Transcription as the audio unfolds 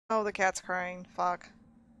Oh, the cat's crying. Fuck.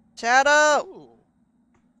 Xeadau! Ooh.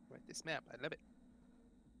 Right, this map, I love it.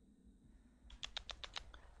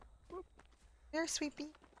 Here, sweetie.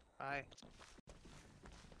 Hi.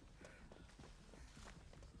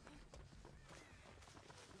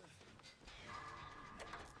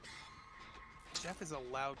 Jeff is a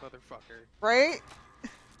loud motherfucker. Right?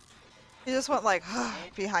 He just went like,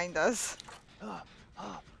 behind us.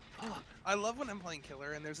 I love when I'm playing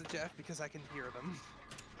killer and there's a Jeff because I can hear them.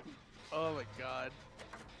 Oh my god.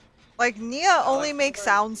 Like, Nia only makes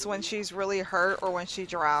sounds when she's really hurt or when she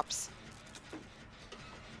drops.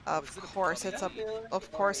 Of course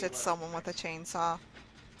it's someone with a chainsaw.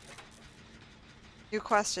 You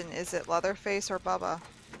question, is it Leatherface or Bubba?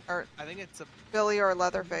 Or I think it's a Billy or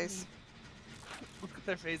Leatherface?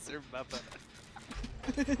 Leatherface or Bubba.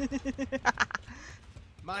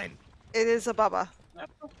 Mine. It is a Bubba.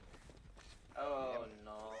 Oh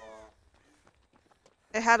no.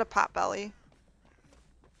 It had a pot belly.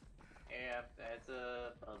 Yeah, that's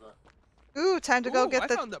a Bubba. Ooh, time to go get I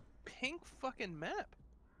the... found the pink fucking map.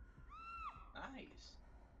 Nice.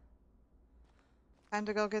 Time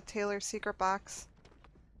to go get Taylor's secret box.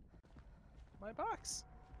 My box.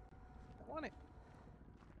 I want it.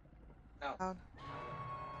 No. Oh.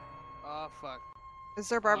 Oh fuck. Is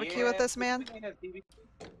there barbecue with this man?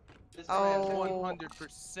 Oh.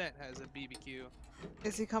 100% has a BBQ.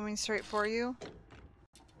 Is he coming straight for you?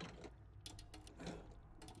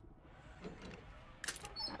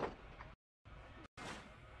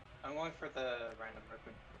 I'm going for the random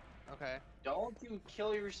person. Okay. Don't you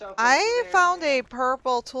kill yourself. I there, found man. a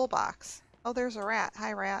purple toolbox. Oh, there's a rat.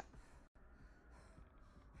 Hi, rat.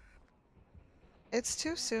 It's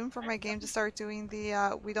too soon for my game to start doing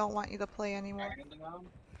the, we don't want you to play anymore.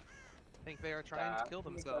 I think they are trying to kill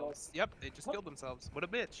themselves. Yep, they just killed themselves. What a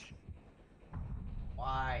bitch.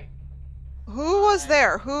 Why? Who was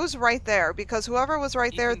there? Who's right there? Because whoever was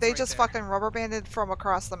right there, Ethan's they right just there. fucking rubber banded from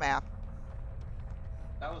across the map.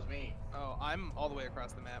 That was me. Oh, I'm all the way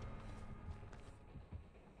across the map.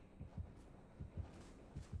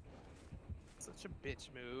 Such a bitch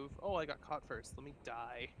move. Oh, I got caught first. Let me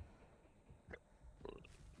die.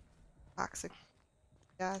 Toxic.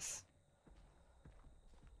 Yes.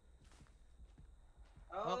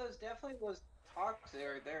 Oh, Well- this definitely was toxic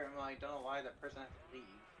right there. I'm like, don't know why that person had to leave.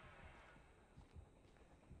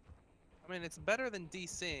 I mean, it's better than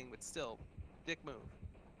DCing, but still, dick move.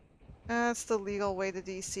 That's the legal way to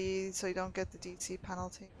DC, so you don't get the DC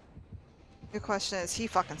penalty. The question is, he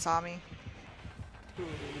fucking saw me. You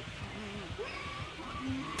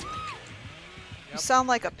Yep. sound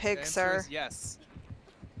like a pig, The answer sir. is yes.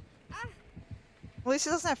 At least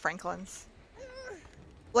he doesn't have Franklin's.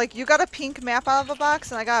 Like, you got a pink map out of the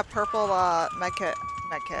box, and I got a purple, medkit.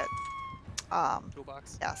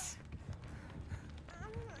 Toolbox. Yes.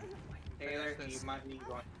 Taylor, Finish he this. might be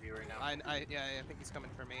going for you right now. Yeah, I think he's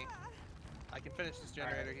coming for me. I can finish this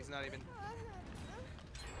generator. Alright. He's not even.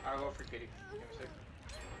 I'll go for Kitty. Give me a sec.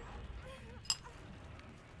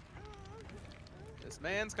 This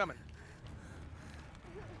man's coming.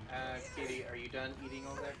 Kitty, are you done eating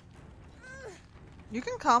over there? You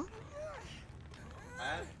can come.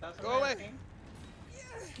 That's Go what I'm away. asking.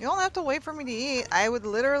 You don't have to wait for me to eat. I would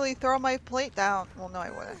literally throw my plate down. Well, no, I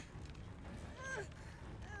wouldn't.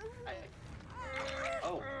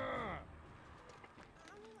 Oh.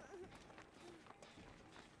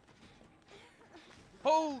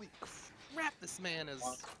 Holy crap! This man is.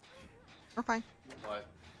 We're fine. What?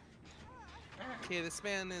 Okay, this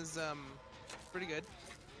man is pretty good.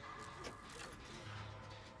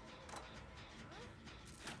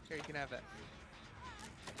 Here, you can have that.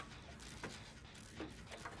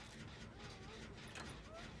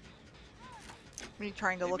 Me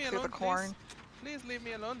trying to Leave look me through alone, the corn. Please leave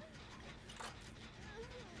me alone.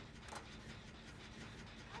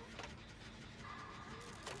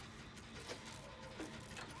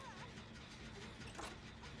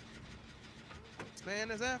 This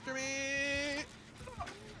man is after me.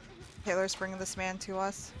 Taylor's bringing this man to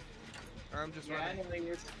us. Or I'm just Yeah, running.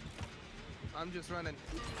 anyways. I'm just running.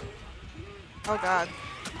 Oh god.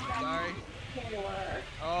 Sorry.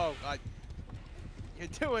 Oh, God. You're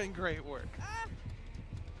doing great work.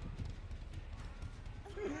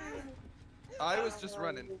 I was just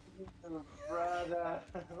running. Brother,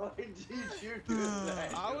 why did you do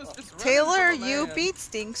that? I was just running. Taylor, from a you man. beat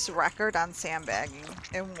Stink's record on sandbagging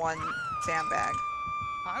in one sandbag.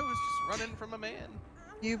 I was just running from a man.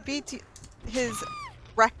 You beat his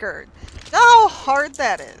record. Know how hard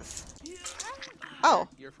that is. Oh,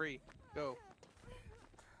 You're free. Go.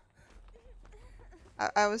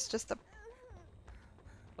 I was just a...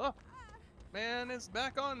 Oh, man is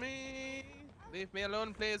back on me. Leave me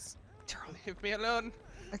alone, please. Leave me alone.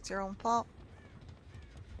 It's your own fault.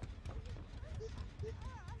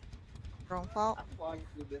 Your own fault. I'm flying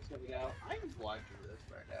through this right now. I'm flying through this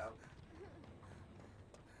right now.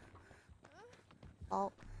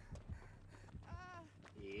 Fault.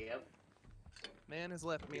 Yep. Man has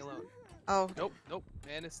left me alone. Oh. Nope, nope.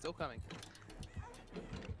 Man is still coming.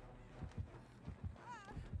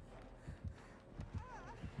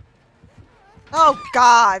 Oh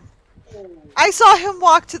God! I saw him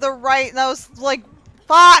walk to the right, and I was like,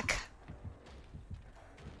 "Fuck!"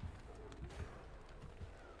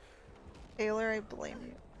 Taylor, I blame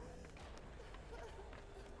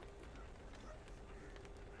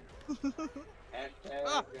you.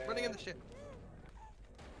 Ah, running in the shit.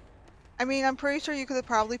 I mean, I'm pretty sure you could have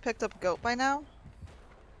probably picked up Goat by now.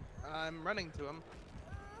 I'm running to him.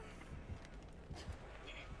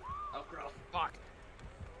 Oh, girl. Fuck.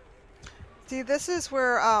 See, this is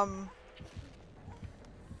where,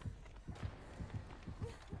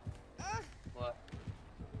 What?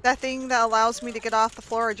 that thing that allows me to get off the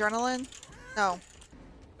floor, adrenaline? No.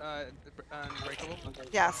 Unbreakable.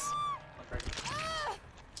 Yes.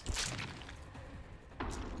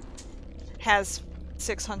 Has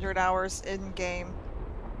 600 hours in game.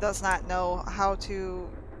 Does not know how to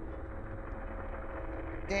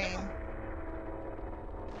game.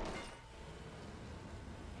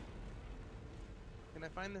 Can I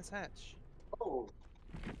find this hatch? Oh.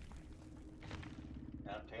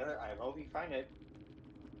 Now, Taylor, I hope you find it.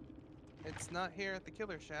 It's not here at the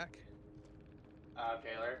Killer Shack.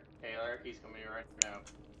 Taylor, he's coming right now.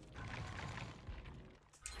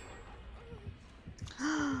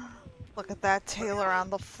 Look at that Taylor on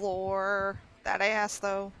the floor. That ass,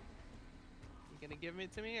 though. You gonna give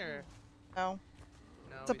it to me or? No.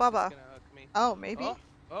 No, It's a he's Bubba. just gonna hook me. Oh, maybe? Oh,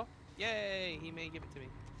 oh, yay! He may give it to me.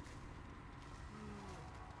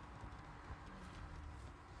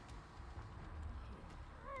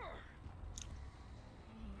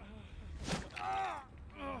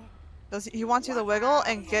 He wants you to wiggle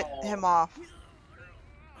and get him off.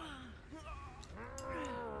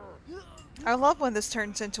 I love when this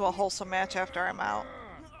turns into a wholesome match after I'm out.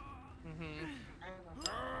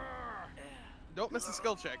 Don't miss a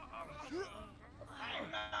skill check.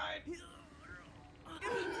 I'm not.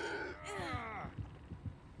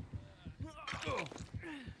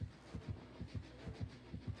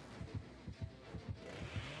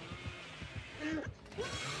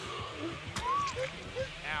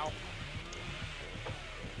 Ow.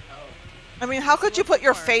 I mean, how could you put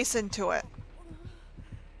your face into it?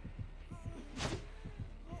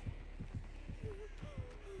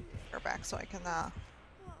 Go back so I can not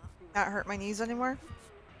hurt my knees anymore.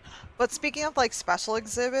 But speaking of like special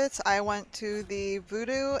exhibits, I went to the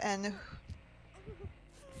Voodoo and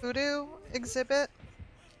Hoodoo exhibit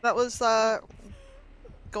that was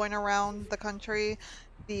going around the country.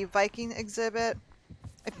 The Viking exhibit.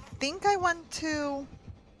 I think I went to...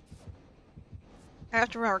 I have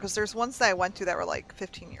to remember because there's ones that I went to that were like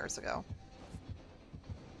 15 years ago.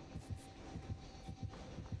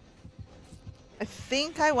 I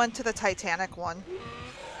think I went to the Titanic one.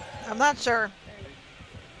 I'm not sure.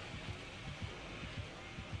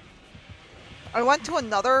 I went to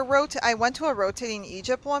another I went to a rotating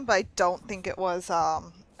Egypt one, but I don't think it was I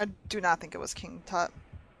do not think it was King Tut.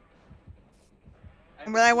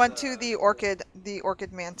 And when I went to the orchid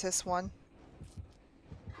mantis one.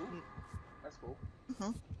 Ooh, that's cool.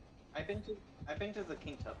 Mhm. I've been to the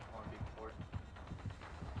King Tut one before.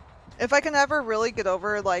 If I can ever really get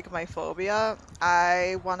over like my phobia,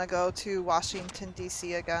 I want to go to Washington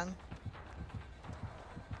DC again.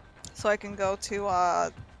 So I can go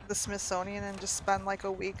to the Smithsonian and just spend like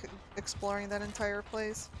a week exploring that entire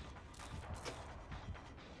place.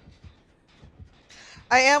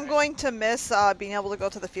 I am going to miss being able to go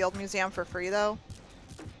to the Field Museum for free though.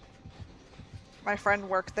 My friend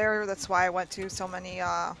worked there, that's why I went to so many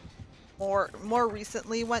more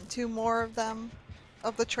recently went to more of them,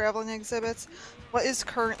 of the traveling exhibits. What is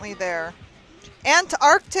currently there?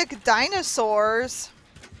 Antarctic dinosaurs!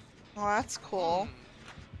 Well, that's cool.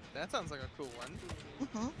 That sounds like a cool one.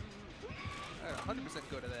 Mm-hmm. I'd 100%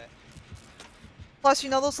 go to that. Plus, you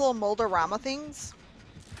know those little Moldorama things?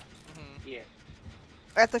 Mm-hmm. Yeah.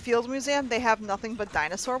 At the Field Museum, they have nothing but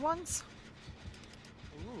dinosaur ones.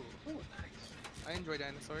 Ooh. I enjoy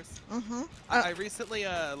dinosaurs. Mm-hmm. I recently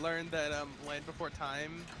learned that Land Before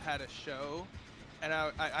Time had a show, and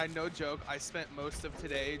I no joke, I spent most of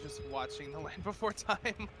today just watching the Land Before Time.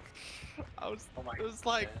 It was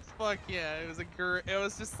like, fuck yeah, it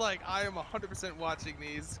was just like, I am 100% watching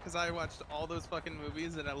these, because I watched all those fucking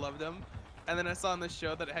movies and I love them, And then I saw on the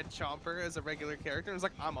show that it had Chomper as a regular character. And I was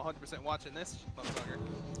like, I'm 100% watching this motherfucker.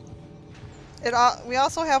 We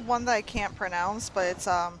also have one that I can't pronounce, but it's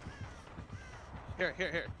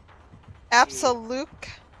Here. Absolute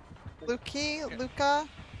Here. Luca.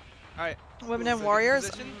 Alright. Women So and get Warriors.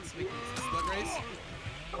 position, so we can use the slug race.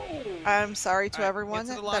 I'm sorry to Alright, everyone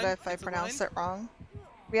get to the that line, if I get to the pronounced line. it wrong.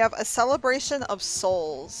 We have a celebration of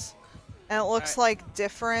souls. And it looks like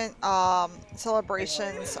different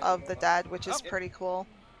celebrations of the dead, which is pretty cool.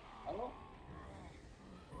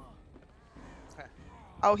 Okay.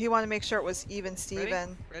 Oh, he wanted to make sure it was even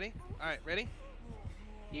Steven. Ready? Alright, ready?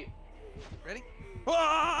 Yeah. Ready?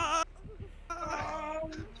 Ah!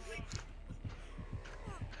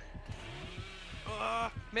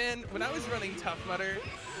 Man, when I was running Tough Mudder,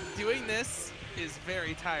 doing this is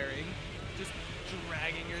very tiring. Just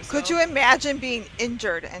dragging yourself. Could you imagine being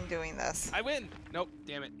injured and doing this? I win! Nope,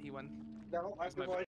 damn it, he won. No, I